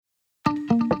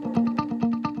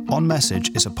On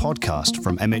Message is a podcast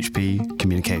from MHP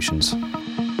Communications.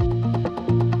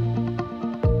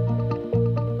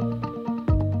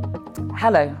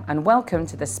 Hello and welcome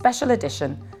to the special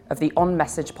edition of the On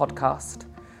Message podcast.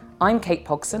 I'm Kate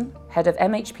Pogson, head of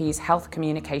MHP's Health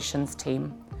Communications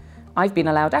team. I've been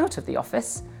allowed out of the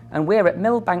office and we're at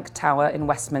Millbank Tower in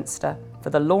Westminster for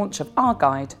the launch of our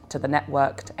guide to the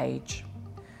networked age.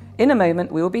 In a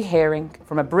moment, we will be hearing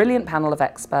from a brilliant panel of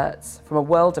experts from a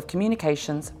world of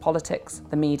communications, politics,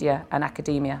 the media and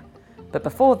academia. But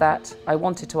before that, I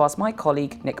wanted to ask my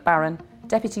colleague Nick Barron,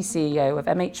 Deputy CEO of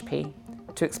MHP,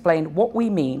 to explain what we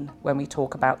mean when we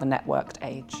talk about the networked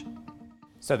age.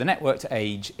 So the networked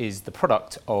age is the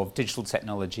product of digital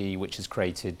technology which has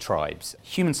created tribes.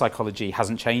 Human psychology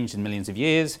hasn't changed in millions of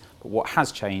years, but what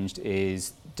has changed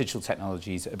is digital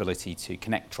technology's ability to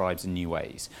connect tribes in new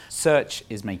ways. Search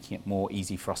is making it more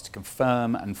easy for us to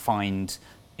confirm and find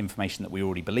information that we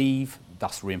already believe,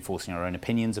 thus reinforcing our own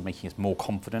opinions and making us more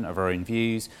confident of our own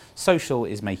views. Social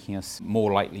is making us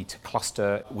more likely to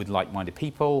cluster with like-minded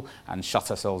people and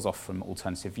shut ourselves off from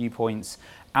alternative viewpoints.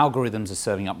 Algorithms are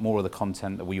serving up more of the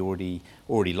content that we already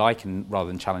like, and rather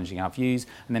than challenging our views.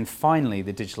 And then finally,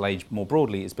 the digital age more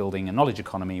broadly is building a knowledge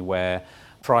economy where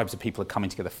tribes of people are coming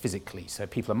together physically. So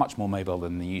people are much more mobile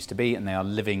than they used to be, and they are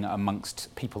living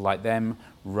amongst people like them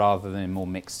rather than in more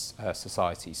mixed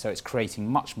societies. So it's creating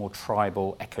much more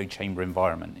tribal echo chamber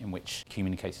environment in which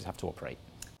communicators have to operate.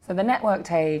 So the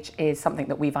networked age is something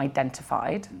that we've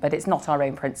identified, but it's not our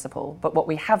own principle. But what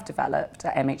we have developed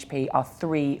at MHP are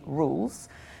 3 rules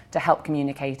to help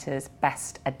communicators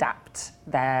best adapt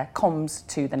their comms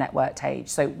to the networked age.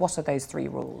 So what are those 3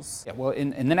 rules? Yeah, well,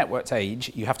 in the networked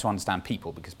age, you have to understand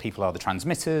people, because people are the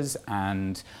transmitters,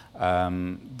 and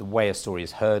the way a story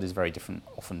is heard is very different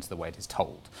often to the way it is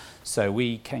told. So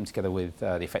we came together with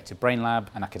the Effective Brain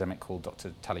Lab, an academic called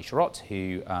Dr. Tali Sharot,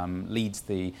 who leads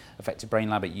the Effective Brain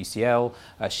Lab at UCL.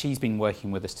 She's been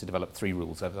working with us to develop 3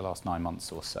 rules over the last 9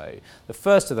 months or so. The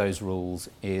first of those rules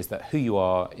is that who you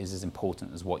are is as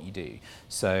important as what you do.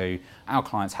 So our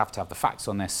clients have to have the facts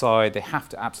on their side, they have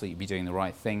to absolutely be doing the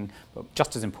right thing, but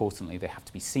just as importantly, they have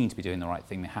to be seen to be doing the right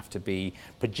thing, they have to be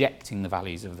projecting the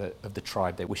values of the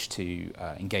tribe they wish to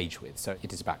engage with. So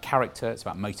it is about character, it's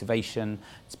about motivation,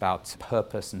 it's about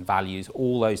purpose and values,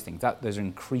 all those things. Those are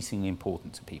increasingly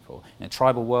important to people. In a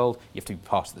tribal world, you have to be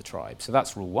part of the tribe. So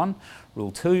that's rule 1.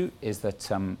 Rule 2 is that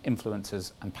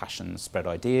influencers and passions spread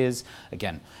ideas.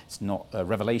 Again, it's not a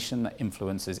revelation that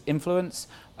influencers influence,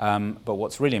 but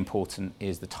what's really important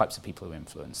is the types of people who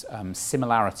influence.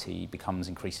 Similarity becomes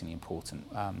increasingly important.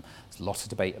 There's a lot of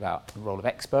debate about the role of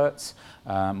experts,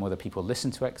 whether people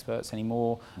listen to experts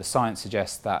anymore. The science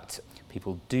suggests that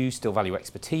people do still value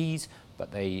expertise,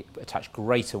 but they attach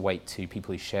greater weight to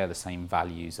people who share the same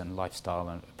values and lifestyle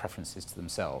and preferences to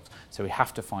themselves. So we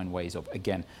have to find ways of,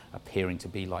 again, appearing to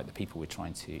be like the people we're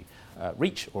trying to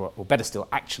reach, or better still,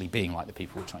 actually being like the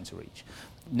people we're trying to reach.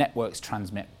 Networks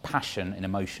transmit passion and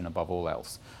emotion above all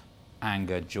else.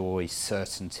 Anger, joy,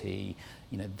 certainty,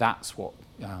 that's what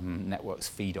networks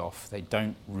feed off. They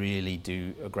don't really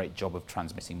do a great job of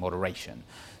transmitting moderation.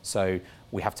 So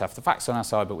we have to have the facts on our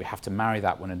side, but we have to marry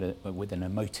that with an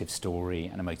emotive story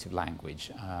and emotive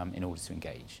language in order to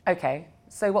engage. Okay,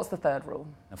 so what's the 3rd rule?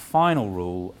 The final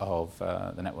rule of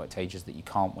the networked age is that you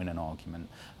can't win an argument,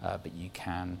 but you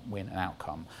can win an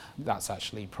outcome. That's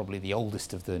actually probably the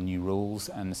oldest of the new rules,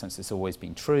 in the sense it's always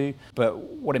been true. But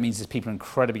what it means is people are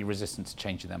incredibly resistant to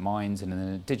changing their minds, and in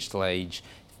a digital age,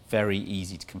 very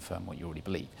easy to confirm what you already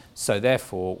believe. So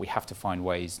therefore, we have to find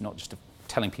ways not just of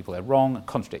telling people they're wrong and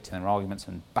contradicting their arguments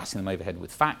and batting them overhead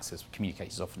with facts, as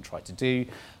communicators often try to do,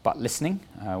 but listening,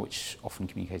 which often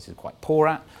communicators are quite poor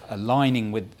at,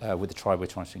 aligning with the tribe we're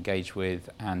trying to engage with,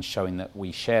 and showing that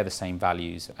we share the same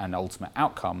values and ultimate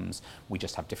outcomes, we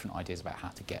just have different ideas about how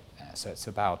to get there. So it's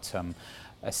about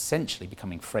essentially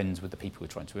becoming friends with the people we're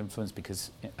trying to influence,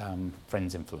 because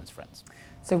friends influence friends.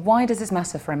 So why does this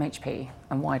matter for MHP,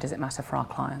 and why does it matter for our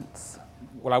clients?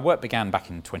 Well, our work began back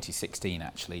in 2016,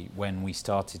 actually, when we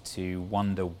started to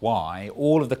wonder why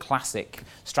all of the classic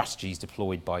strategies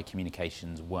deployed by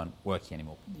communications weren't working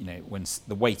anymore. When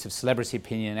the weight of celebrity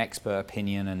opinion, expert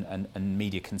opinion, and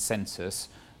media consensus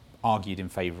argued in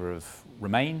favour of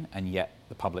Remain, and yet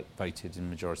the public voted in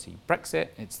majority Brexit.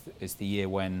 It's the year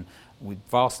when, with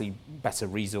vastly better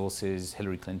resources,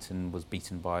 Hillary Clinton was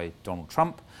beaten by Donald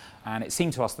Trump, and it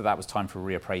seemed to us that was time for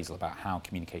a reappraisal about how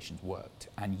communications worked.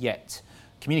 And yet,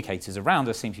 communicators around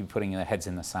us seem to be putting their heads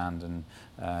in the sand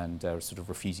and sort of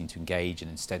refusing to engage,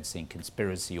 and instead seeing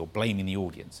conspiracy or blaming the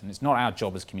audience. And it's not our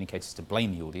job as communicators to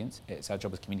blame the audience, it's our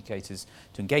job as communicators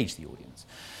to engage the audience.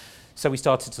 So we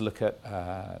started to look at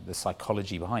the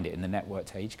psychology behind it in the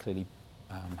networked age. Clearly,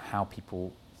 how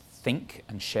people think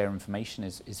and share information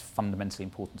is fundamentally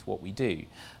important to what we do.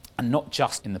 And not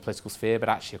just in the political sphere, but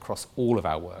actually across all of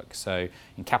our work. So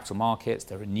in capital markets,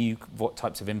 there are new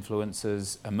types of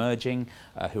influencers emerging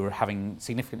who are having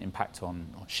significant impact on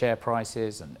share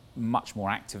prices and much more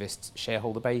activist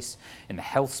shareholder base. In the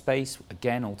health space,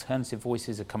 again, alternative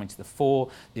voices are coming to the fore.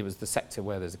 It was the sector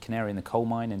where there's a canary in the coal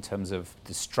mine in terms of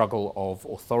the struggle of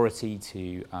authority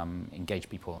to engage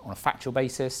people on a factual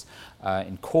basis.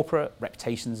 In corporate,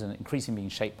 reputations are increasingly being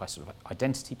shaped by sort of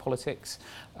identity politics.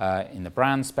 In the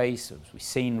brand space, as we've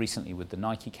seen recently with the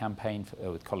Nike campaign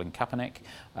with Colin Kaepernick,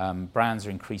 brands are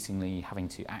increasingly having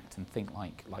to act and think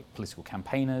like political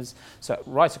campaigners. So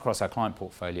right across our client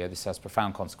portfolio, this has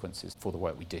profound consequences for the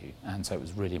work we do. And so it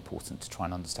was really important to try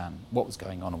and understand what was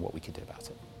going on and what we could do about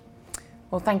it.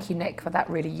 Well, thank you, Nick, for that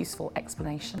really useful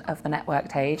explanation of the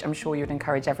networked age. I'm sure you'd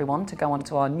encourage everyone to go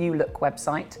onto our New Look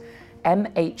website,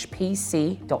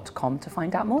 mhpc.com, to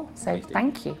find out more. So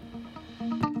thank you.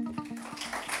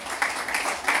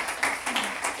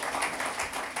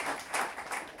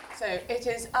 So it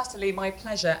is utterly my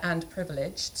pleasure and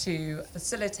privilege to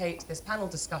facilitate this panel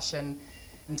discussion,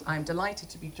 and I'm delighted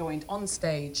to be joined on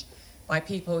stage by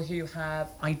people who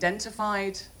have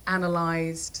identified,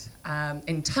 analysed,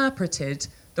 interpreted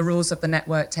the rules of the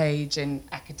networked age in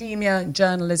academia, in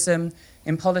journalism,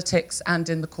 in politics, and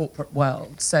in the corporate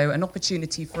world. So an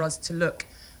opportunity for us to look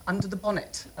under the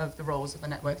bonnet of the rules of the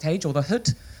networked age, or the hood,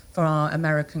 for our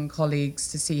American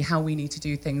colleagues to see how we need to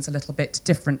do things a little bit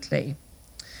differently.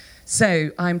 So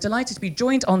I'm delighted to be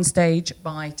joined on stage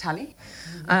by Tali,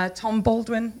 Tom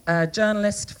Baldwin, a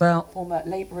journalist, former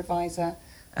Labour advisor,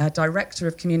 Director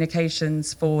of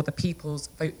Communications for the People's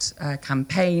Vote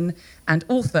campaign, and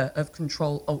author of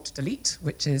Control Alt Delete,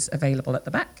 which is available at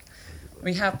the back.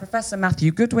 We have Professor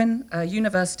Matthew Goodwin,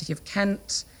 University of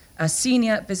Kent, a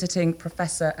senior visiting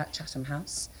professor at Chatham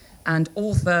House, and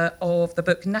author of the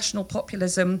book National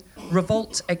Populism,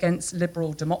 Revolt Against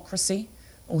Liberal Democracy,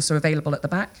 also available at the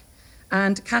back.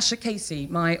 And Kasia Casey,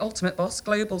 my ultimate boss,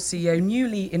 global CEO,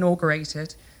 newly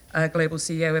inaugurated global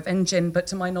CEO of Engine, but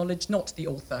to my knowledge, not the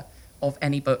author of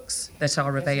any books that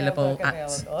are available at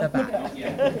the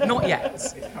back. Not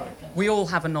yet. We all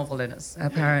have a novel in us,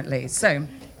 apparently. So,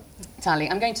 Tali,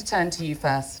 I'm going to turn to you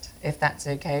first, if that's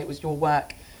okay. It was your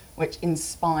work which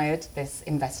inspired this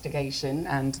investigation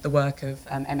and the work of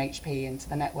MHP into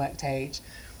the networked age.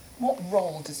 What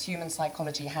role does human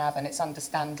psychology have in its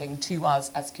understanding to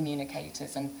us as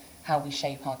communicators and how we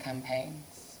shape our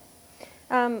campaigns?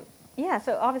 Yeah,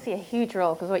 so obviously a huge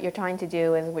role, because what you're trying to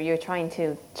do is you're trying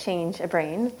to change a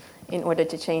brain in order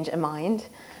to change a mind.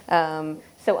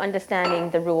 So understanding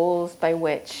the rules by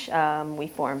which we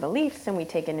form beliefs and we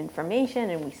take in information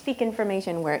and we seek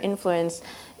information, where influence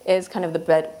is kind of the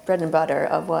bread and butter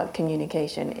of what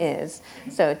communication is.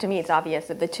 So to me, it's obvious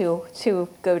that the two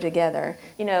go together.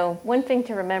 You know, one thing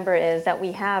to remember is that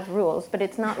we have rules, but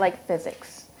it's not like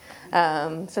physics.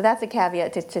 So that's a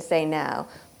caveat to say now.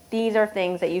 These are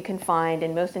things that you can find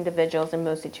in most individuals in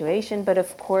most situations, but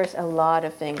of course a lot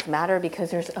of things matter because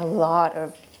there's a lot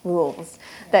of rules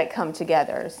that come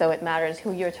together. So it matters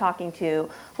who you're talking to,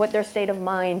 what their state of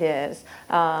mind is,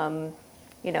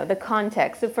 you know, the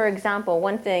context. So for example,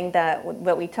 one thing that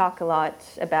we talk a lot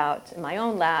about in my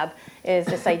own lab is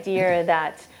this idea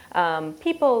that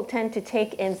people tend to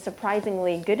take in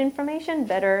surprisingly good information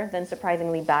better than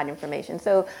surprisingly bad information.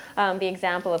 So the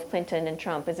example of Clinton and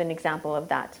Trump is an example of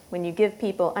that. When you give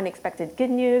people unexpected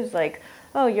good news, like,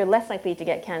 oh, you're less likely to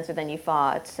get cancer than you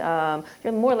thought,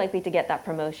 you're more likely to get that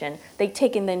promotion, they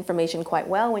take in the information quite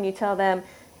well. When you tell them,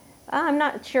 I'm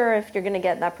not sure if you're going to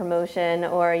get that promotion,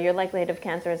 or your likelihood of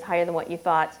cancer is higher than what you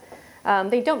thought,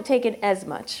 they don't take it as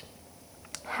much.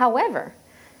 However,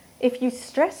 if you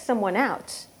stress someone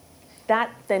out, that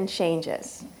then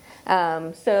changes.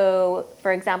 So,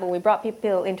 for example, we brought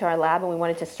people into our lab and we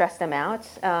wanted to stress them out.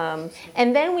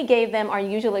 And then we gave them our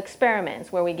usual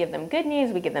experiments where we give them good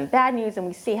news, we give them bad news, and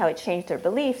we see how it changed their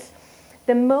beliefs.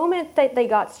 The moment that they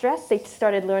got stressed, they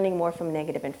started learning more from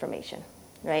negative information,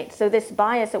 right? So this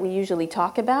bias that we usually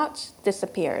talk about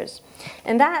disappears.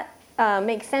 And that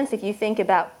makes sense if you think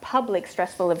about public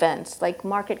stressful events like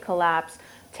market collapse,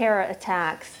 terror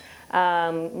attacks,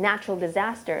 natural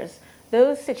disasters.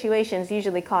 Those situations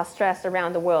usually cause stress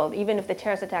around the world. Even if the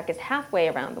terrorist attack is halfway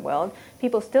around the world,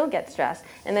 people still get stressed.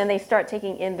 And then they start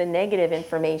taking in the negative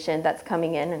information that's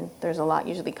coming in, and there's a lot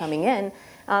usually coming in,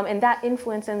 and that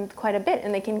influences them quite a bit,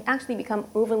 and they can actually become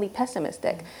overly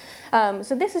pessimistic.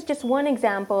 So this is just one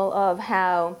example of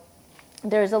how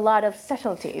there's a lot of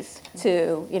subtleties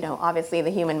to, obviously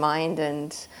the human mind,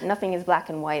 and nothing is black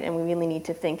and white, and we really need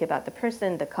to think about the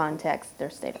person, the context, their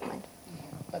state of mind.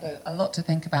 But a lot to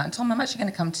think about. And Tom, I'm actually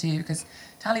going to come to you because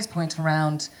Tally's point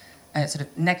around sort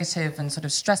of negative and sort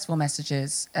of stressful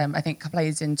messages, I think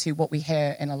plays into what we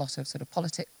hear in a lot of sort of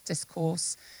politic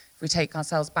discourse. If we take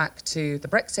ourselves back to the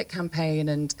Brexit campaign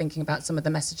and thinking about some of the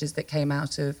messages that came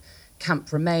out of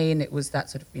Camp Remain, it was that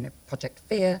sort of, Project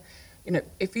Fear.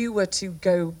 If you were to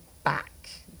go back,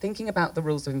 thinking about the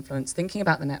rules of influence, thinking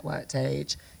about the networked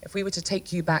age, if we were to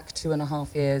take you back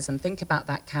 2.5 years and think about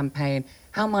that campaign,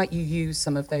 how might you use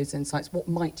some of those insights? What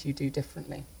might you do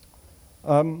differently?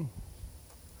 I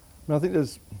think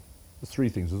there's three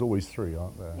things. There's always three,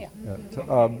 aren't there? Yeah.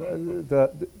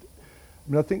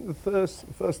 I think the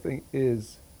first thing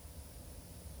is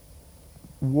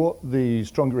what the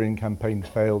Stronger In campaign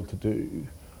failed to do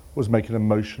was make an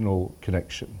emotional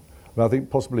connection. And I think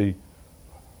possibly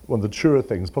one of the truer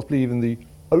things, possibly even the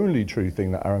only true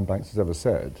thing that Arron Banks has ever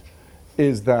said,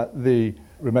 is that the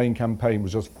Remain campaign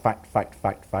was just fact.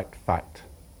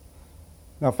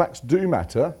 Now, facts do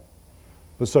matter,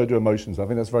 but so do emotions. I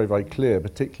think that's very, very clear,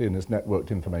 particularly in this networked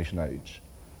information age.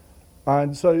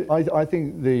 And so I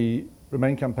think the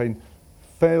Remain campaign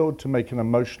failed to make an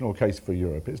emotional case for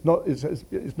Europe. It's not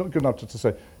good enough to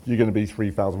say you're going to be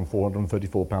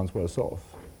 £3,434 worse off.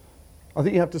 I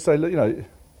think you have to say, look,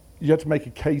 you have to make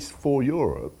a case for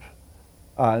Europe.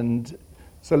 And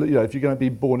so, if you're going to be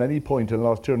born any point in the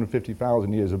last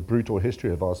 250,000 years of brutal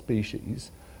history of our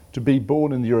species, to be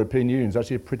born in the European Union is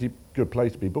actually a pretty good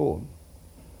place to be born.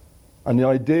 And the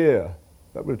idea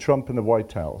that with Trump in the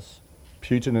White House,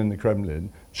 Putin in the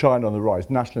Kremlin, China on the rise,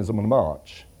 nationalism on the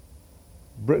march,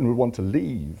 Britain would want to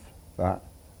leave that,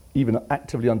 even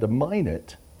actively undermine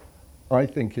it, I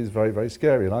think is very, very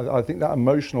scary. And I think that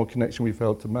emotional connection we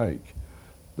failed to make.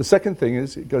 The second thing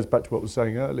is, it goes back to what I was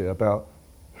saying earlier about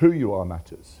who you are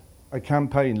matters. A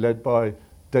campaign led by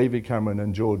David Cameron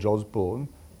and George Osborne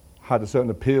had a certain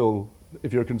appeal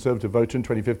if you're a Conservative voter in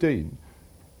 2015.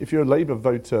 If you're a Labour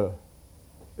voter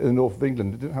in the north of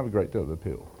England, it didn't have a great deal of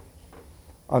appeal.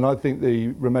 And I think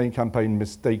the Remain campaign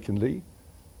mistakenly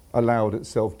allowed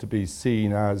itself to be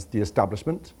seen as the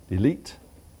establishment, the elite.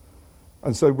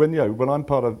 And so when I'm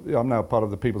now part of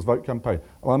the People's Vote campaign,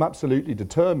 I'm absolutely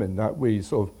determined that we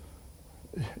sort of,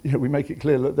 we make it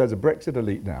clear that there's a Brexit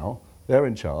elite now. They're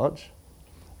in charge.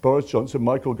 Boris Johnson,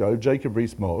 Michael Gove, Jacob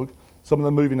Rees-Mogg, some of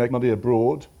them moving their money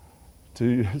abroad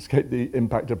to escape the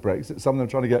impact of Brexit, some of them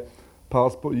trying to get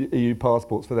EU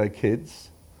passports for their kids.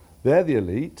 They're the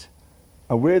elite,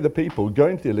 and we're the people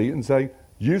going to the elite and saying,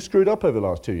 you've screwed up over the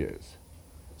last 2 years.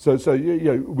 So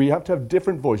we have to have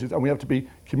different voices, and we have to be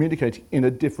communicating in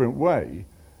a different way.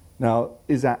 Now,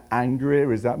 is that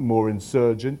angrier? Is that more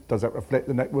insurgent? Does that reflect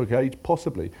the network age?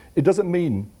 Possibly. It doesn't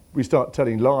mean we start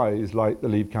telling lies like the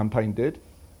Leave campaign did.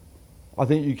 I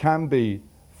think you can be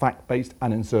fact-based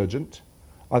and insurgent.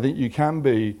 I think you can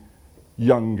be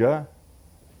younger,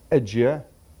 edgier,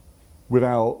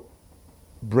 without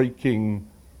breaking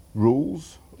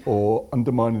rules or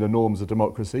undermining the norms of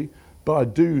democracy. But I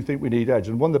do think we need edge.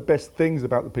 And one of the best things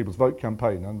about the People's Vote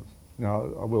campaign, and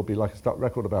I will be like a stuck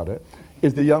record about it,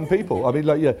 is the young people. I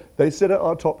mean, they sit at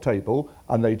our top table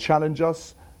and they challenge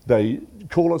us. They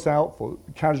call us out for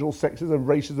casual sexism,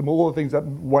 racism, all the things that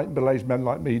white middle-aged men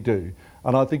like me do.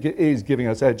 And I think it is giving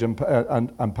us edge and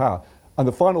power. And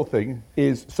the final thing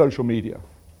is social media.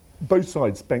 Both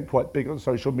sides spent quite big on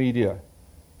social media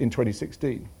in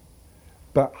 2016.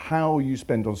 But how you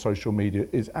spend on social media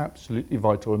is absolutely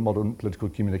vital in modern political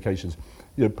communications.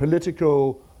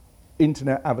 Political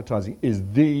internet advertising is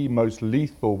the most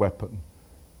lethal weapon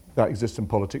that exists in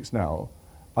politics now.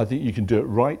 I think you can do it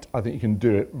right. I think you can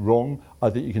do it wrong. I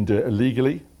think you can do it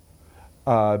illegally.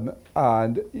 And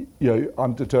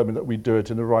I'm determined that we do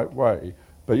it in the right way.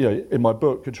 But in my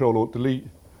book, Control, Alt, Delete,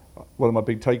 one of my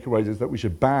big takeaways is that we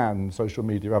should ban social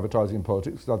media advertising in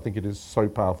politics, because I think it is so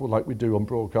powerful, like we do on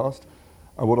broadcast.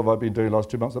 And what have I been doing the last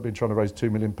 2 months? I've been trying to raise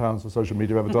 £2 million for social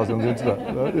media advertising on the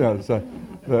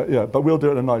internet. But we'll do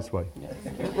it in a nice way.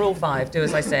 Rule 5, do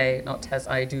as I say, not as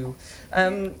I do.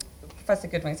 Professor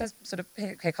Goodwin, let's sort of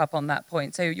pick up on that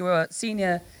point. So you're a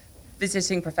senior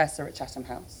visiting professor at Chatham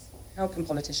House. How can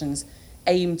politicians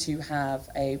aim to have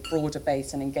a broader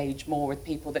base and engage more with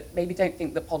people that maybe don't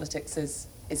think that politics is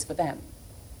for them?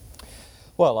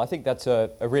 Well, I think that's a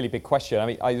really big question. I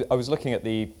mean, I was looking at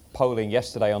the polling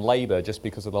yesterday on Labour just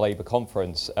because of the Labour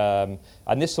conference, and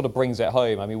this sort of brings it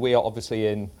home. I mean, we are obviously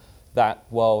in that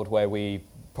world where we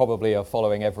probably are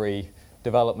following every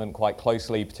development quite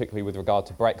closely, particularly with regard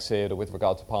to Brexit or with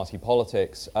regard to party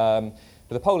politics.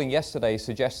 But the polling yesterday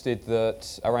suggested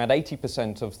that around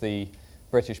 80% of the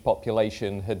British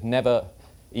population had never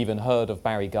even heard of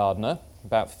Barry Gardiner.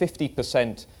 About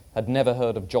 50% had never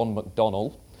heard of John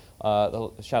McDonnell,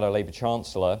 the shadow Labour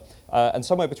Chancellor, and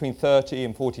somewhere between 30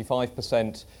 and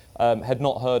 45% had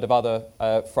not heard of other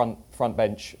front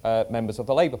bench members of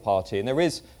the Labour Party. And there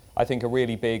is, I think, a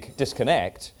really big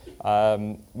disconnect,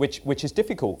 which is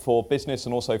difficult for business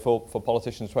and also for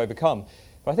politicians to overcome.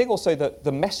 But I think also that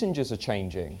the messengers are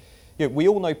changing. You know, we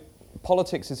all know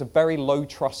politics is a very low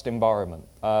trust environment.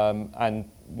 And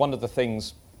one of the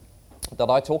things that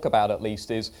I talk about, at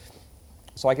least, is,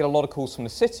 so I get a lot of calls from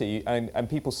the city and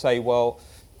people say, well,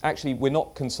 actually, we're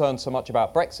not concerned so much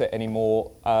about Brexit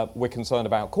anymore. We're concerned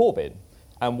about Corbyn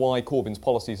and why Corbyn's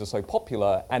policies are so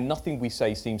popular, and nothing we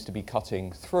say seems to be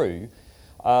cutting through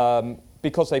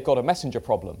because they've got a messenger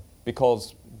problem,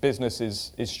 because business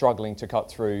is struggling to cut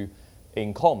through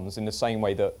in comms in the same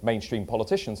way that mainstream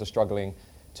politicians are struggling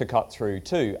to cut through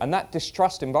too. And that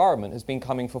distrust environment has been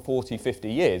coming for 40,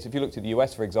 50 years. If you looked at the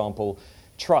US, for example,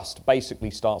 trust basically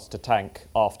starts to tank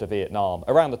after Vietnam,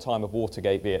 around the time of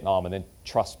Watergate, Vietnam, and then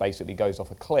trust basically goes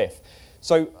off a cliff.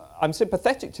 So I'm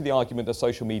sympathetic to the argument that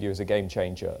social media is a game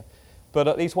changer. But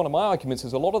at least one of my arguments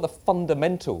is a lot of the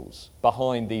fundamentals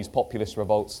behind these populist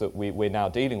revolts that we're now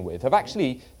dealing with have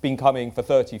actually been coming for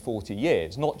 30, 40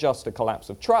 years, not just a collapse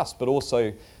of trust, but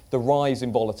also the rise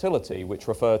in volatility, which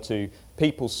refer to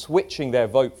people switching their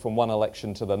vote from one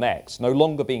election to the next, no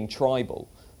longer being tribal,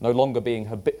 no longer being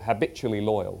habitually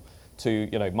loyal to,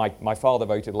 you know, my father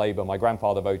voted Labour, my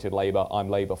grandfather voted Labour, I'm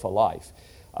Labour for life.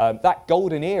 That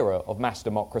golden era of mass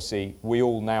democracy, we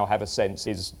all now have a sense,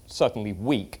 is certainly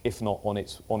weak, if not on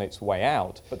its way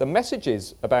out. But the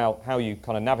messages about how you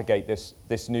kind of navigate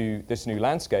this new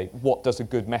landscape, what does a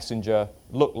good messenger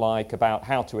look like, about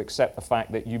how to accept the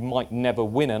fact that you might never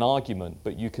win an argument,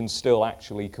 but you can still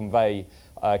actually convey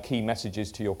key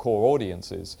messages to your core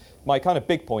audiences. My kind of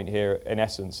big point here, in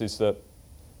essence, is that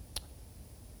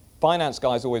finance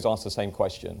guys always ask the same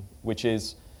question, which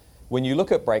is, when you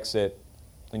look at Brexit,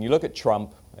 and you look at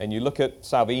Trump, and you look at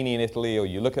Salvini in Italy, or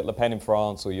you look at Le Pen in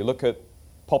France, or you look at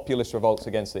populist revolts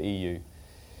against the EU,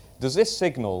 does this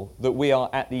signal that we are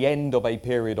at the end of a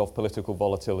period of political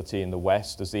volatility in the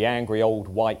West, as the angry old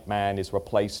white man is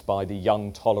replaced by the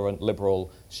young, tolerant,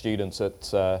 liberal students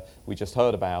that we just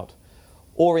heard about?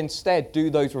 Or instead, do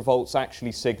those revolts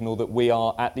actually signal that we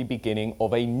are at the beginning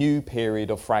of a new period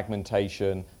of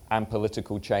fragmentation and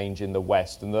political change in the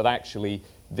West, and that actually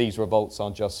these revolts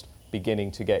are just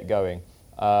beginning to get going?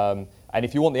 And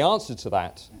if you want the answer to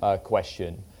that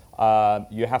question,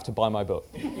 you have to buy my book.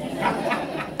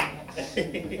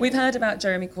 We've heard about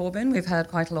Jeremy Corbyn. We've heard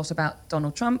quite a lot about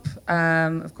Donald Trump.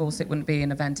 Of course, it wouldn't be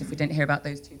an event if we didn't hear about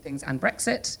those two things and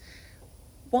Brexit.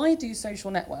 Why do social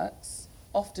networks,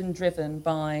 often driven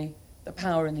by the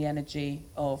power and the energy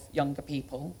of younger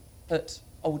people, put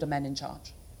older men in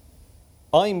charge?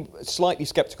 I'm slightly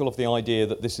sceptical of the idea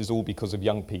that this is all because of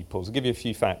young people. So I'll give you a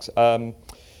few facts.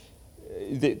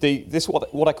 This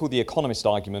what I call the economist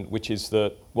argument, which is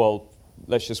that, well,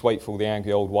 let's just wait for all the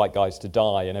angry old white guys to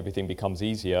die and everything becomes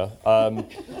easier.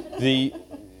 The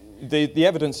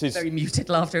evidence is... Very muted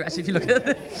laughter, actually, if you look at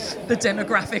the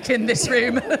demographic in this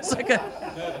room. It's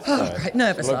like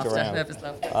nervous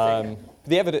laughter.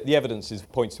 The evidence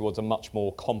points towards a much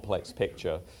more complex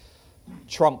picture.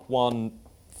 Trump won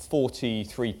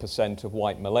 43% of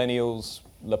white millennials.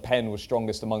 Le Pen was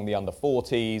strongest among the under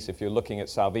 40s. If you're looking at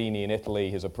Salvini in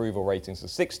Italy, his approval ratings are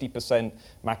 60%.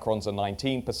 Macron's are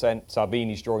 19%.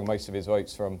 Salvini's drawing most of his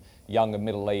votes from young and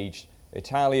middle-aged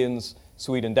Italians.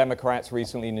 Sweden Democrats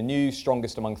recently in the news,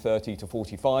 strongest among 30 to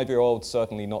 45-year-olds,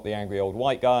 certainly not the angry old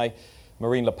white guy.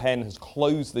 Marine Le Pen has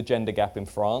closed the gender gap in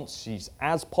France. She's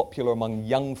as popular among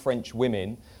young French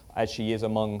women as she is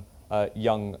among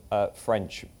young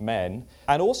French men.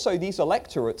 And also these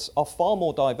electorates are far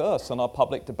more diverse than our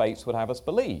public debates would have us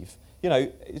believe. You know,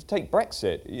 take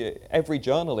Brexit. Every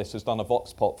journalist has done a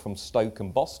vox pop from Stoke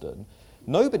and Boston.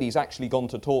 Nobody's actually gone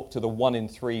to talk to the 1 in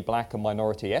 3 black and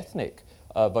minority ethnic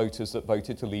voters that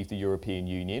voted to leave the European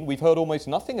Union. We've heard almost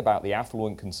nothing about the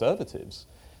affluent conservatives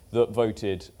that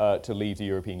voted to leave the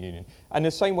European Union. And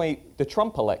the same way, the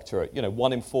Trump electorate,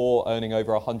 1 in 4 earning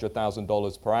over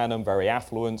 $100,000 per annum, very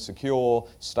affluent, secure,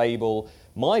 stable.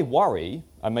 My worry,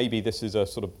 and maybe this is a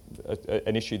sort of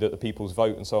an issue that the People's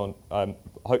Vote and so on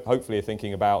hopefully are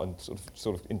thinking about and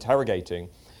sort of interrogating,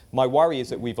 my worry is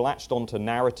that we've latched onto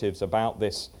narratives about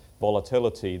this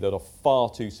volatility that are far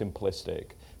too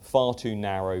simplistic, far too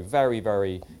narrow, very,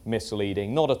 very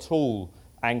misleading, not at all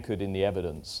anchored in the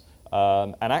evidence.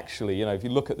 And actually, you know, if you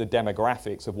look at the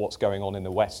demographics of what's going on in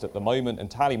the West at the moment,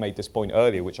 and Tali made this point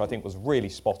earlier, which I think was really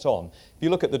spot on. If you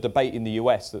look at the debate in the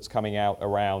US that's coming out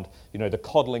around, you know, the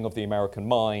coddling of the American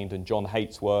mind and John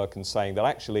Haidt's work, and saying that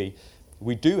actually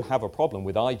we do have a problem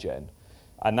with iGen.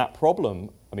 And that problem,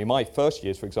 I mean, my first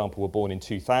years, for example, were born in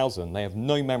 2000. They have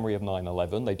no memory of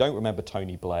 9/11. They don't remember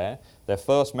Tony Blair. Their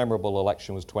first memorable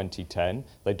election was 2010.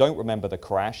 They don't remember the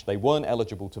crash. They weren't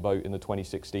eligible to vote in the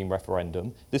 2016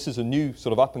 referendum. This is a new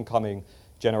sort of up-and-coming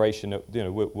generation that, you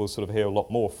know, we'll sort of hear a lot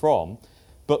more from.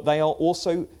 But they are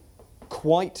also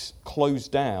quite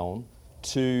closed down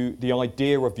to the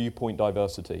idea of viewpoint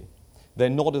diversity. They're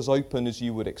not as open as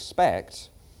you would expect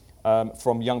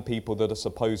from young people that are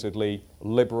supposedly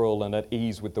liberal and at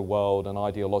ease with the world and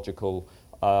ideological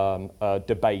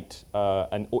debate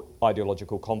and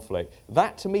ideological conflict.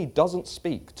 That, to me, doesn't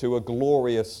speak to a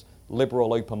glorious,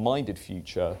 liberal, open-minded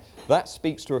future. That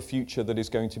speaks to a future that is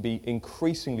going to be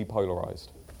increasingly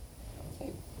polarized.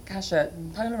 Kasia,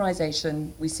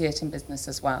 polarisation, we see it in business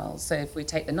as well. So if we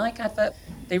take the Nike advert,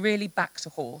 they really backed a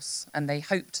horse and they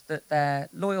hoped that their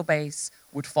loyal base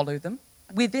would follow them.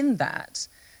 Within that,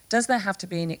 does there have to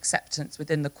be an acceptance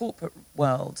within the corporate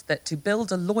world that to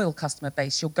build a loyal customer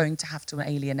base, you're going to have to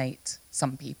alienate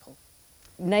some people?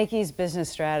 Nike's business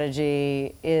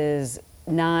strategy is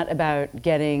not about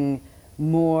getting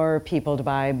more people to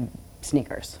buy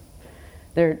sneakers.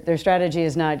 Their strategy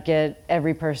is not get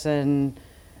every person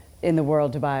in the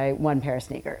world to buy one pair of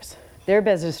sneakers. Their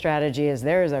business strategy is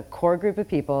there is a core group of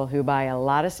people who buy a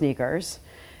lot of sneakers,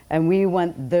 and we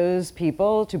want those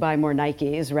people to buy more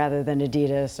Nikes rather than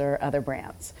Adidas or other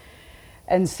brands.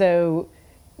 And so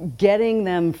getting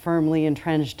them firmly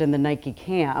entrenched in the Nike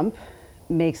camp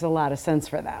makes a lot of sense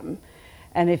for them.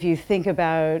 And if you think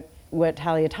about what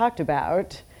Talia talked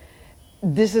about,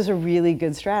 this is a really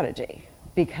good strategy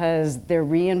because they're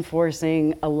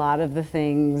reinforcing a lot of the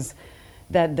things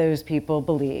that those people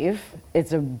believe.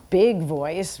 It's a big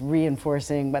voice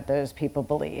reinforcing what those people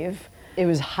believe. It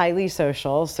was highly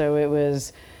social, so it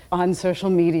was on social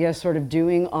media sort of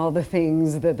doing all the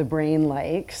things that the brain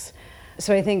likes.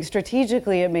 So I think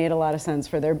strategically it made a lot of sense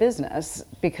for their business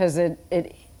because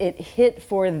it hit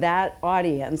for that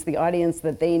audience, the audience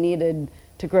that they needed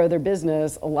to grow their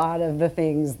business, a lot of the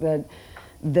things that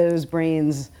those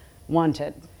brains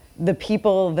wanted. The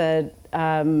people that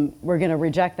were going to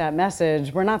reject that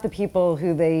message were not the people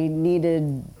who they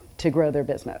needed to grow their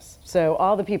business. So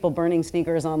all the people burning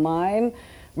sneakers online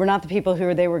were not the people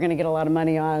who they were going to get a lot of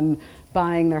money on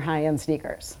buying their high-end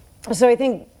sneakers. So I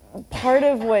think part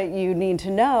of what you need to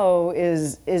know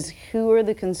is who are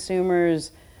the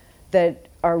consumers that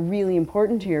are really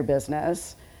important to your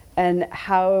business and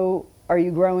how are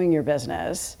you growing your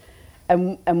business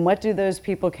and what do those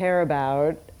people care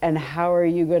about and how are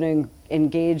you going to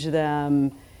engage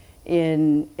them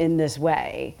in this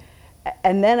way.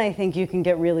 And then I think you can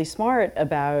get really smart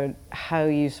about how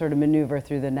you sort of maneuver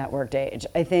through the networked age.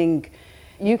 I think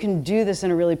you can do this in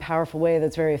a really powerful way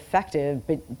that's very effective,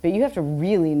 but you have to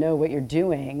really know what you're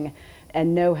doing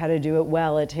and know how to do it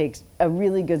well. It takes a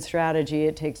really good strategy.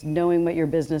 It takes knowing what your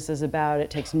business is about. It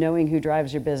takes knowing who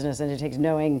drives your business, and it takes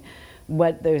knowing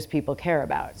what those people care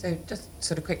about. So just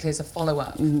sort of quickly as a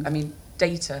follow-up, I mean,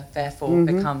 data, therefore,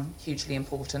 become hugely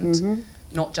important.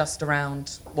 Not just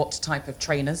around what type of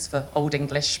trainers for Old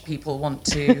English people want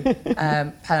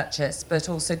to purchase, but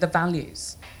also the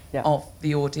values of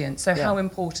the audience. So how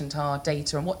important are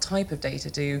data and what type of data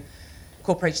do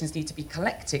corporations need to be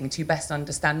collecting to best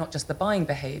understand not just the buying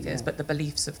behaviours, but the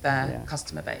beliefs of their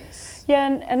customer base?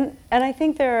 And I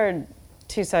think there are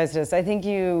two sides to this. I think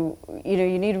you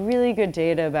need really good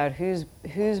data about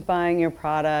who's buying your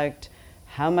product,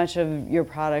 how much of your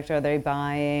product are they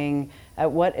buying, at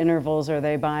what intervals are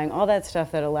they buying, all that stuff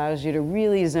that allows you to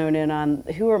really zone in on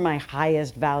who are my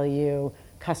highest value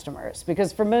customers.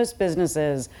 Because for most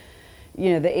businesses,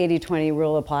 you know, the 80-20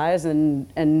 rule applies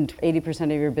and 80%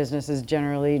 of your business is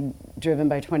generally driven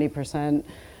by 20%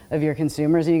 of your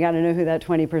consumers, and you got to know who that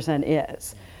 20%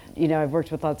 is. You know, I've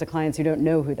worked with lots of clients who don't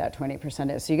know who that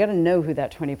 20% is, so you got to know who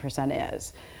that 20%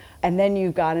 is. And then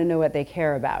you've got to know what they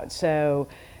care about. So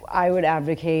I would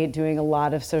advocate doing a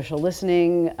lot of social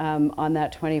listening on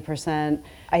that 20%.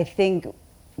 I think,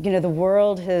 you know, the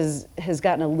world has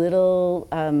gotten a little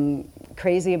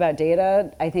crazy about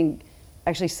data. I think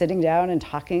actually sitting down and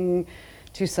talking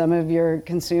to some of your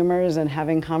consumers and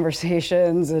having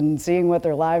conversations and seeing what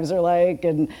their lives are like,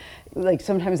 and like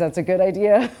sometimes that's a good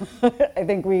idea. I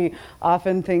think we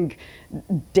often think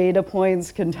data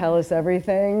points can tell us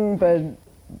everything, but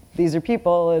these are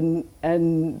people,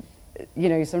 and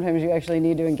sometimes you actually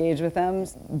need to engage with them,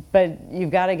 but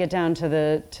you've got to get down to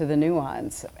the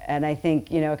nuance. And I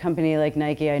think, a company like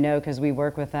Nike, I know because we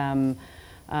work with them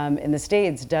in the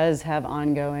States, does have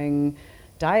ongoing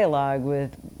dialogue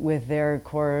with their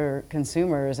core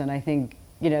consumers. And I think,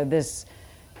 this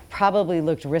probably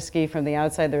looked risky from the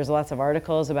outside. There's lots of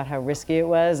articles about how risky it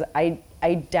was.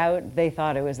 I doubt they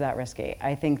thought it was that risky.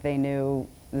 I think they knew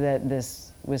that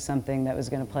this was something that was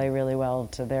going to play really well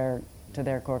to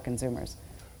their core consumers.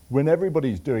 When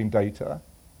everybody's doing data,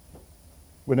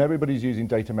 when everybody's using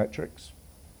data metrics,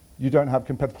 you don't have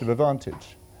competitive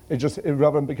advantage.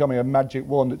 Rather than becoming a magic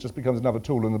wand, it just becomes another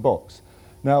tool in the box.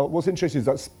 Now, what's interesting is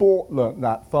that sport learnt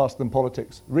that faster than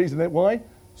politics. Why?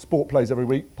 Sport plays every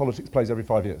week, politics plays every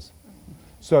 5 years.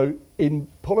 So in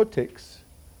politics,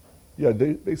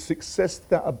 the success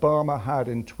that Obama had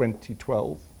in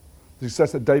 2012, the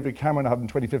success that David Cameron had in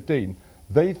 2015,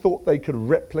 they thought they could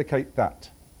replicate that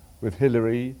with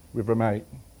Hillary, with Remain.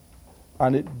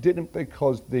 And it didn't,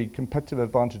 because the competitive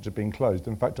advantage had been closed.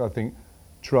 In fact, I think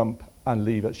Trump and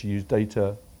Leave actually used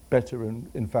data better,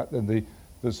 in fact, than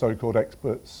the so-called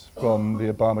experts from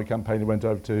the Obama campaign who went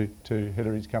over to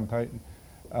Hillary's campaign.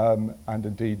 And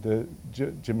indeed,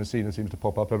 Jim Messina seems to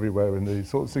pop up everywhere in the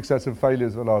sort of successive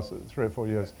failures of the last 3 or 4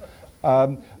 years.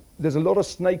 There's a lot of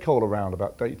snake oil around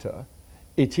about data.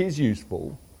 It is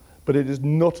useful, but it is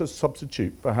not a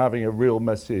substitute for having a real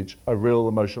message, a real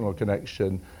emotional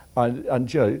connection. And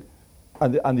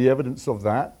the evidence of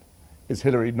that is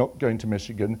Hillary not going to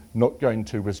Michigan, not going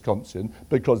to Wisconsin,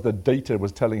 because the data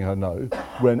was telling her no,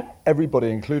 when everybody,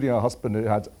 including her husband, who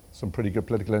had some pretty good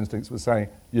political instincts, was saying,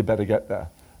 you better get there.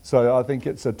 So I think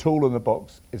it's a tool in the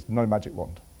box. It's no magic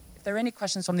wand. If there are any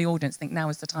questions from the audience, I think now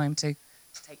is the time to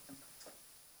take them.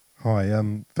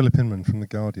 Hi, Philip Inman from The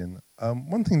Guardian.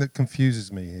 One thing that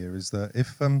confuses me here is that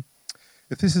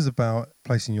if this is about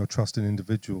placing your trust in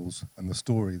individuals and the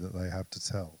story that they have to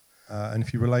tell, and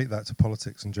if you relate that to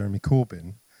politics and Jeremy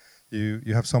Corbyn,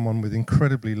 you have someone with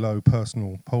incredibly low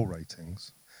personal poll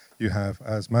ratings. You have,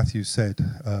 as Matthew said,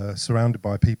 surrounded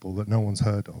by people that no one's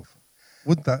heard of.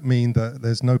 Would that mean that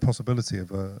there's no possibility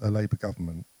of a Labour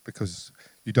government because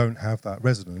you don't have that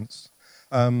resonance?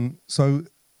 So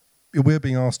we're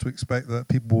being asked to expect that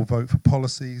people will vote for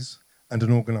policies and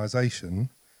an organisation,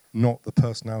 not the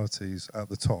personalities at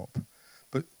the top.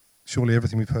 But surely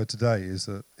everything we've heard today is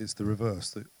that it's the reverse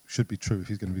that should be true if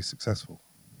he's going to be successful.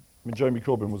 I mean, Jeremy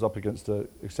Corbyn was up against an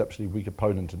exceptionally weak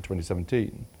opponent in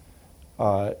 2017.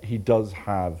 He does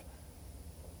have,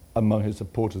 among his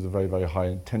supporters, a very, very high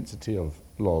intensity of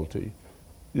loyalty.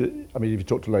 I mean, if you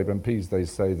talk to Labour MPs, they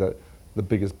say that the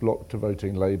biggest block to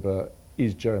voting Labour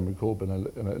is Jeremy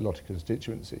Corbyn in a lot of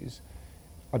constituencies.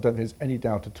 I don't think there's any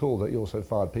doubt at all that he also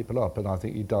fired people up, and I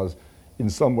think he does in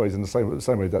some ways in the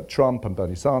same way that Trump and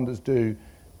Bernie Sanders do.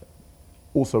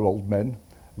 Also old men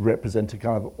represent a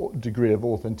kind of degree of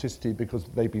authenticity because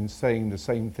they've been saying the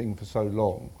same thing for so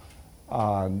long,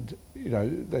 and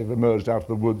they've emerged out of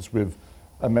the woods with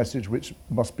a message which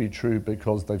must be true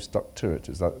because they've stuck to it.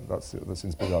 That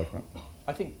seems to be the argument.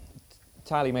 I think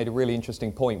Tali made a really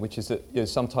interesting point, which is that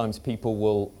sometimes people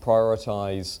will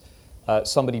prioritise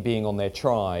somebody being on their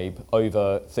tribe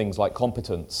over things like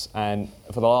competence. And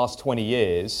for the last 20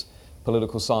 years,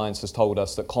 political science has told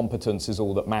us that competence is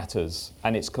all that matters,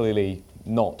 and it's clearly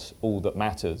not all that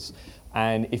matters.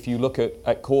 And if you look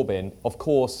at Corbyn, of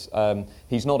course,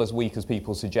 he's not as weak as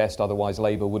people suggest, otherwise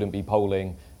Labour wouldn't be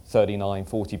polling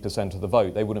 39-40% of the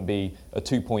vote. They wouldn't be a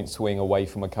 2-point swing away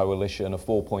from a coalition, a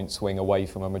 4-point swing away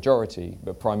from a majority.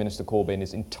 But Prime Minister Corbyn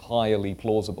is entirely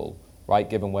plausible, right,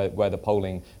 given where the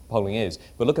polling is.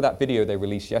 But look at that video they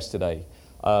released yesterday.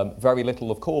 Very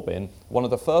little of Corbyn. One of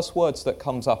the first words that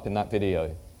comes up in that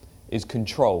video is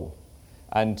control.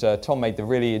 And Tom made the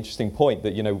really interesting point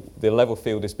that, the level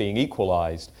field is being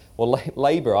equalised. Well,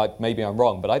 Labour, maybe I'm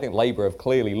wrong, but I think Labour have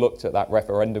clearly looked at that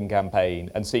referendum campaign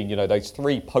and seen, those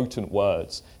 3 potent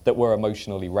words that were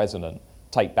emotionally resonant,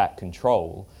 take back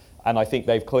control. And I think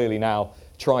they've clearly now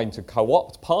trying to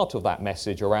co-opt part of that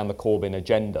message around the Corbyn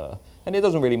agenda. And it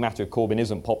doesn't really matter if Corbyn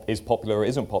is popular or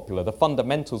isn't popular. The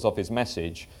fundamentals of his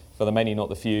message, for the many, not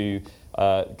the few,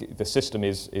 the system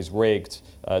is rigged,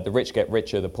 the rich get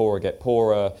richer, the poorer get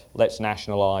poorer, let's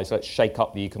nationalise, let's shake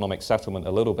up the economic settlement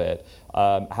a little bit.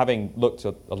 Having looked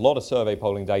at a lot of survey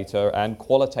polling data and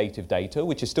qualitative data,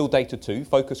 which is still data too,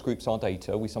 focus groups are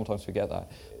data, we sometimes forget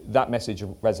that message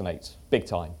resonates big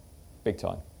time.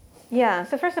 Yeah,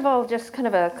 so first of all, just kind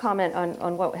of a comment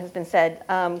on what has been said.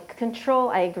 Control,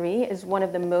 I agree, is one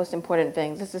of the most important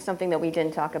things. This is something that we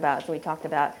didn't talk about. So we talked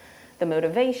about the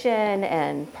motivation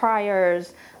and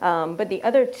priors. But the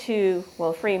other two,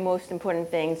 well, three most important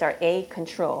things are A,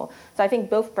 control. So I think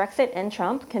both Brexit and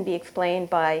Trump can be explained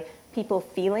by people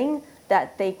feeling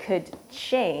that they could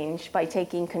change by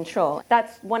taking control.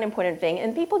 That's one important thing.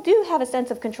 And people do have a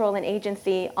sense of control and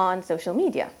agency on social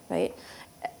media, right?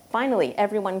 Finally,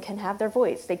 everyone can have their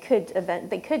voice. They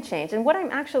could change. And what I'm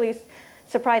actually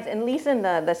surprised, at least in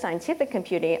the scientific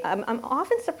community, I'm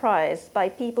often surprised by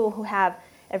people who have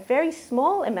a very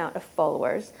small amount of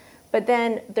followers, but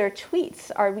then their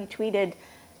tweets are retweeted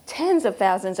tens of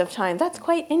thousands of times. That's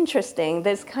quite interesting.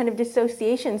 There's kind of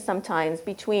dissociation sometimes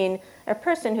between a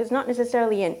person who's not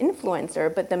necessarily an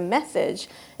influencer, but the message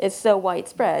is so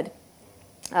widespread.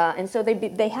 And so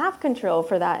they have control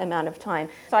for that amount of time.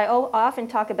 So I often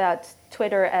talk about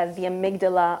Twitter as the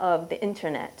amygdala of the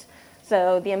internet.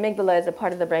 So the amygdala is a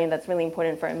part of the brain that's really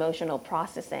important for emotional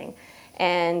processing.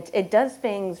 And it does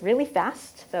things really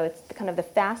fast. So it's kind of the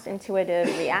fast, intuitive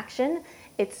reaction.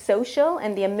 It's social,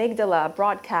 and the amygdala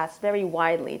broadcasts very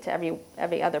widely to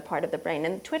every other part of the brain.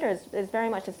 And Twitter is very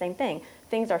much the same thing.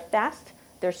 Things are fast,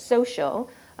 they're social,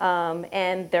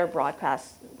 and they're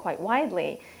broadcast quite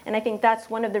widely. And I think that's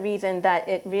one of the reasons that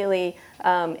it really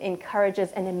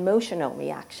encourages an emotional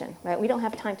reaction, right? We don't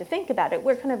have time to think about it.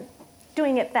 We're kind of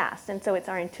doing it fast, and so it's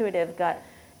our intuitive gut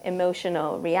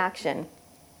emotional reaction.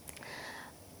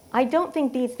 I don't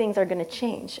think these things are going to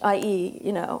change, i.e.,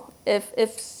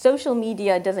 if social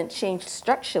media doesn't change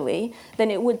structurally, then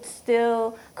it would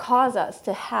still cause us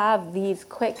to have these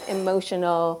quick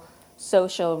emotional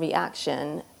social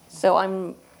reaction. So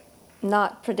I'm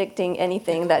not predicting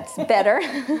anything that's better.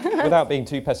 Without being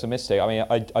too pessimistic, I mean,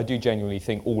 I do genuinely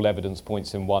think all evidence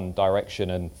points in one direction,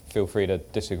 and feel free to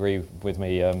disagree with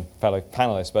me, fellow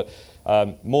panelists, but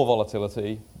more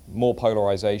volatility, more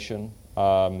polarization,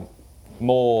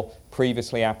 more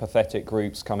previously apathetic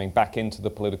groups coming back into the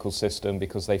political system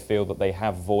because they feel that they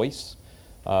have voice,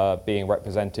 being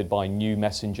represented by new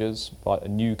messengers, by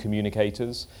new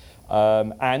communicators.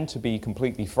 And to be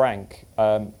completely frank,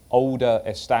 older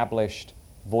established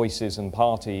voices and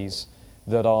parties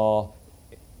that are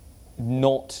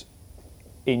not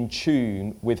in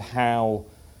tune with how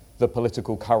the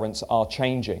political currents are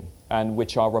changing, and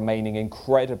which are remaining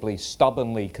incredibly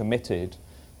stubbornly committed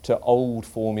to old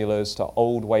formulas, to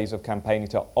old ways of campaigning,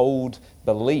 to old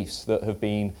beliefs that have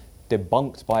been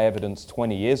debunked by evidence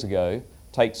 20 years ago.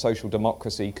 Take social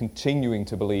democracy, continuing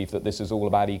to believe that this is all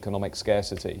about economic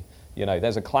scarcity.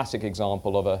 There's a classic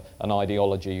example of an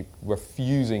ideology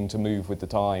refusing to move with the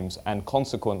times and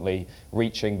consequently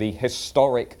reaching the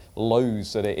historic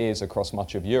lows that it is across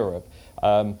much of Europe.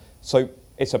 So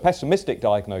it's a pessimistic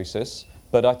diagnosis,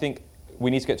 but I think we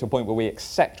need to get to a point where we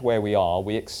accept where we are,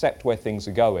 we accept where things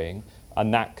are going,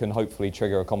 and that can hopefully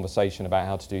trigger a conversation about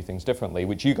how to do things differently,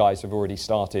 which you guys have already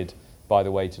started, by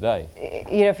the way, today.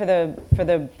 For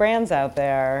the brands out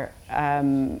there,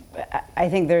 I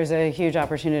think there's a huge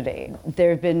opportunity. There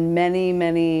have been many,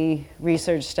 many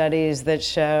research studies that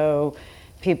show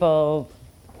people,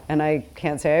 and I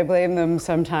can't say I blame them,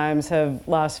 sometimes have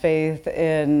lost faith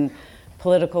in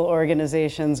political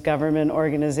organizations, government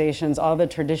organizations, all the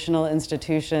traditional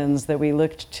institutions that we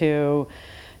looked to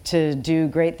do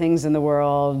great things in the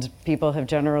world. People have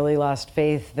generally lost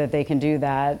faith that they can do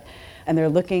that. And they're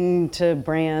looking to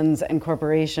brands and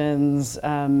corporations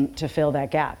to fill that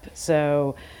gap.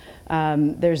 So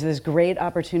there's this great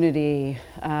opportunity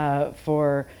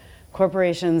for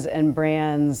corporations and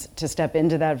brands to step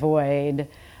into that void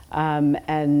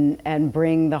and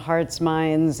bring the hearts,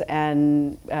 minds,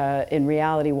 and in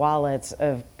reality wallets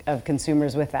of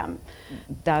consumers with them.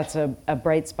 That's a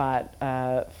bright spot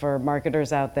for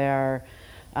marketers out there.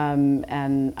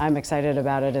 And I'm excited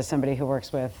about it as somebody who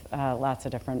works with lots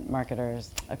of different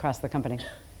marketers across the company.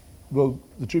 Well,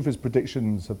 the truth is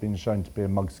predictions have been shown to be a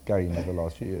mug's game over the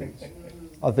last few years.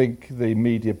 I think the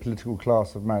media political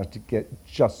class have managed to get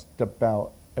just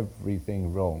about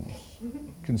everything wrong.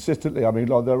 Consistently, I mean,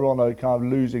 they're on a kind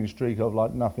of losing streak of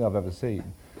like nothing I've ever seen.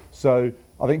 So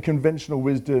I think conventional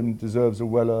wisdom deserves a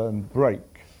well-earned break.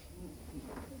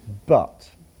 But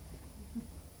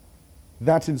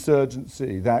that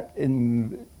insurgency,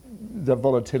 the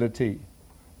volatility,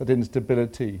 that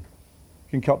instability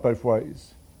can cut both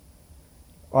ways.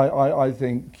 I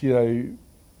think,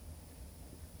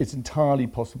 it's entirely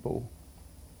possible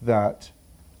that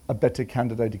a better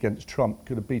candidate against Trump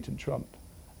could have beaten Trump.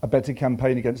 A better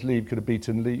campaign against Leave could have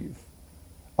beaten Leave.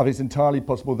 I think it's entirely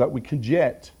possible that we could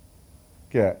yet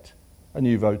get a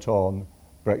new vote on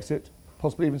Brexit,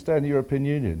 possibly even stay in the European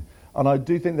Union. And I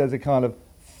do think there's a kind of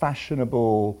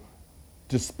fashionable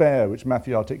despair, which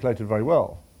Matthew articulated very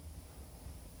well.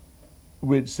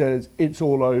 which says it's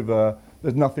all over,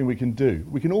 there's nothing we can do.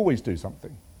 We can always do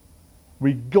something.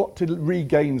 We've got to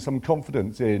regain some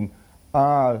confidence in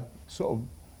our sort of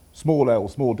small L,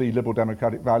 small d liberal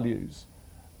democratic values.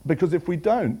 Because if we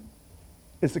don't,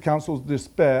 it's the council's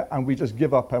despair and we just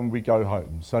give up and we go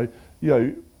home. So,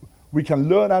 we can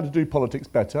learn how to do politics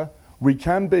better. We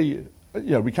can be,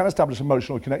 we can establish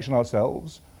emotional connection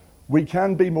ourselves. We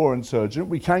can be more insurgent.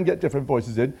 We can get different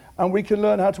voices in, and we can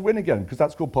learn how to win again, because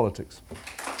that's called politics.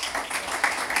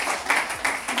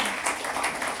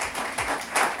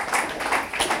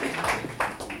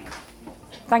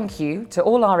 Thank you to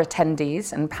all our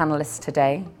attendees and panellists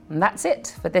today. And that's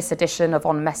it for this edition of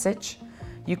On Message.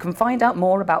 You can find out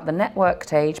more about the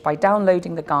networked age by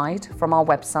downloading the guide from our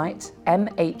website,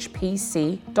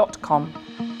 mhpc.com.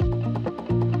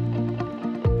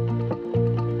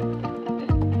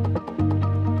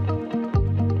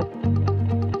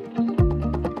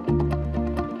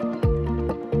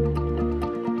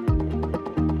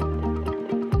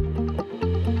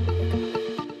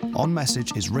 On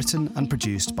Message is written and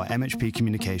produced by MHP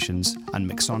Communications and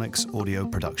Mixonics Audio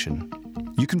Production.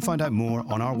 You can find out more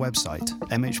on our website,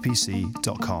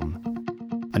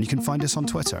 mhpc.com. And you can find us on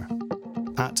Twitter,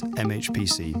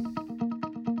 @MHPC.